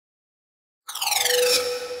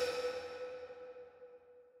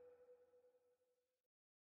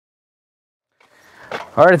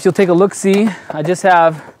All right, if you'll take a look-see, I just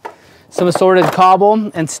have some assorted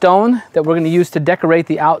cobble and stone that we're going to use to decorate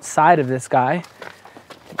the outside of this guy.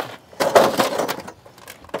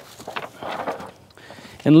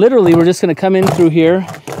 And literally, we're just going to come in through here.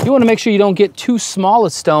 You want to make sure you don't get too small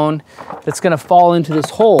a stone that's going to fall into this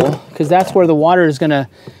hole, because that's where the water is going to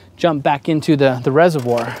jump back into the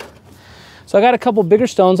reservoir. So I got a couple bigger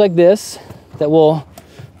stones like this that we'll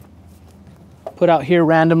put out here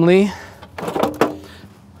randomly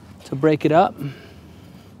to break it up.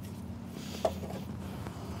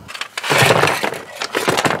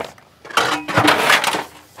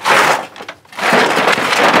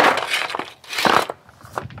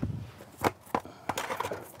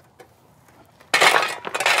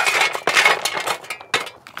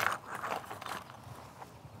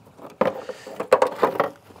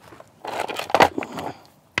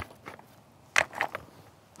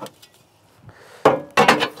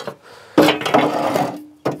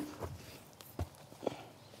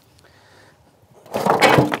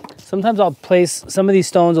 Sometimes I'll place some of these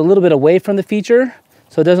stones a little bit away from the feature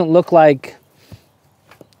so it doesn't look like,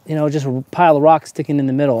 you know, just a pile of rocks sticking in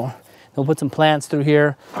the middle. We'll put some plants through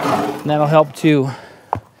here, and that'll help to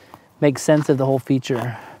make sense of the whole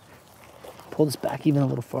feature. Pull this back even a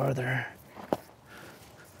little farther.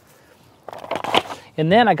 And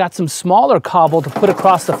then I got some smaller cobble to put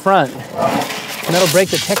across the front, and that'll break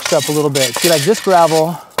the texture up a little bit. See, like this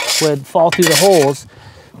gravel would fall through the holes,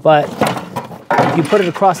 but if you put it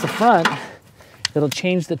across the front, it'll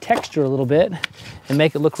change the texture a little bit and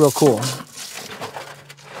make it look real cool.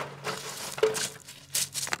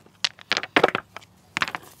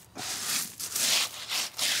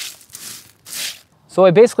 So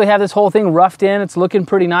I basically have this whole thing roughed in. It's looking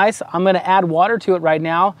pretty nice. I'm going to add water to it right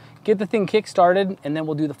now, get the thing kick-started, and then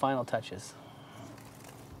we'll do the final touches.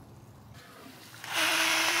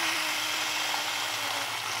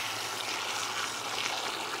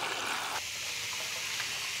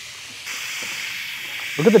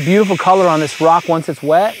 Look at the beautiful color on this rock once it's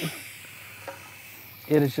wet.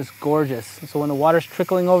 It is just gorgeous. So when the water's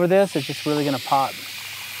trickling over this, it's just really gonna pop.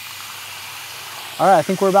 All right, I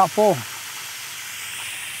think we're about full.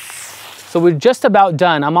 So we're just about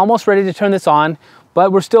done. I'm almost ready to turn this on,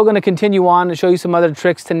 but we're still gonna continue on and show you some other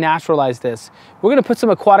tricks to naturalize this. We're gonna put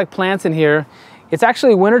some aquatic plants in here. It's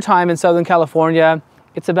actually wintertime in Southern California.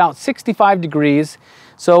 It's about 65 degrees.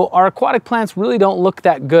 So our aquatic plants really don't look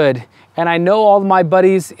that good. And I know all of my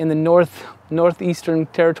buddies in the northeastern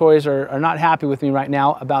territories are not happy with me right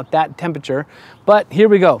now about that temperature. But here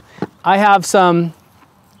we go. I have some,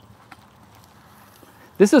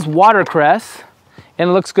 this is watercress, and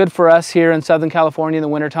it looks good for us here in Southern California in the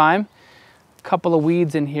wintertime. A couple of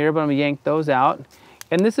weeds in here, but I'm gonna yank those out.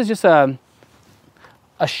 And this is just a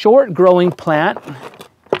short growing plant,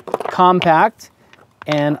 compact.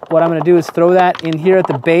 And what I'm gonna do is throw that in here at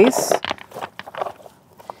the base,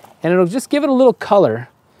 and it'll just give it a little color.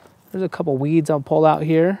 There's a couple weeds I'll pull out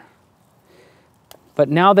here. But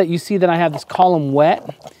now that you see that I have this column wet,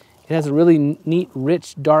 it has a really neat,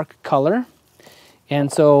 rich, dark color.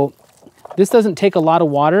 And so this doesn't take a lot of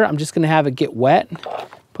water. I'm just gonna have it get wet.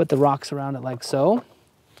 Put the rocks around it like so.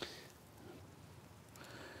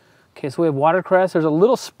 Okay, so we have watercress. There's a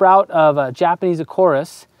little sprout of Japanese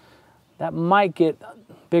Acorus. That might get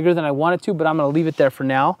bigger than I want it to, but I'm gonna leave it there for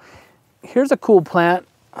now. Here's a cool plant.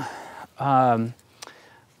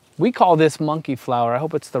 We call this monkey flower. I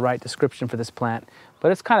hope it's the right description for this plant,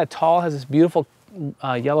 but it's kind of tall, has this beautiful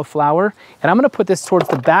yellow flower. And I'm gonna put this towards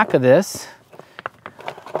the back of this.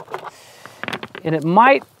 And it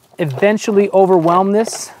might eventually overwhelm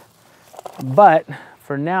this, but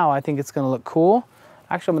for now, I think it's gonna look cool.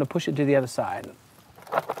 Actually, I'm gonna push it to the other side.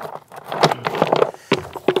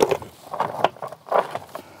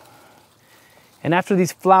 And after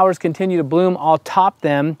these flowers continue to bloom, I'll top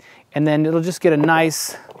them, and then it'll just get a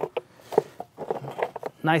nice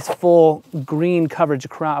full green coverage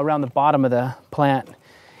around the bottom of the plant.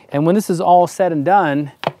 And when this is all said and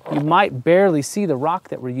done, you might barely see the rock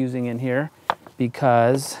that we're using in here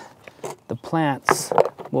because the plants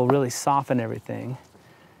will really soften everything.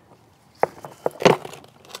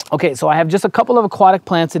 Okay, so I have just a couple of aquatic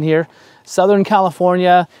plants in here. Southern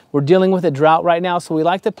California, we're dealing with a drought right now, so we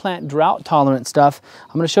like to plant drought tolerant stuff.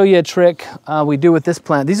 I'm gonna show you a trick we do with this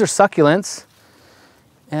plant. These are succulents,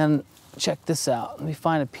 and check this out. Let me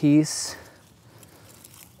find a piece.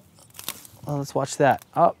 Well, let's watch that.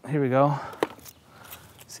 Oh, here we go.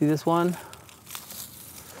 See this one?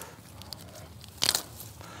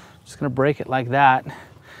 Just gonna break it like that.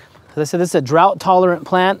 As I said, this is a drought tolerant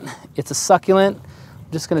plant. It's a succulent.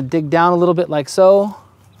 I'm just gonna dig down a little bit like so.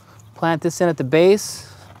 Plant this in at the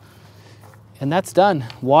base, And that's done.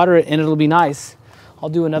 Water it and it'll be nice. I'll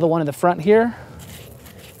do another one in the front here.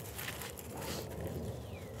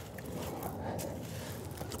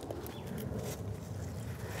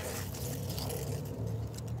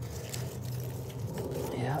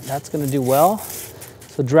 Yeah, that's gonna do well.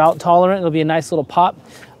 So drought tolerant, it'll be a nice little pop.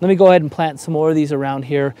 Let me go ahead and plant some more of these around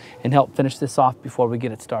here and help finish this off before we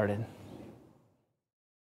get it started.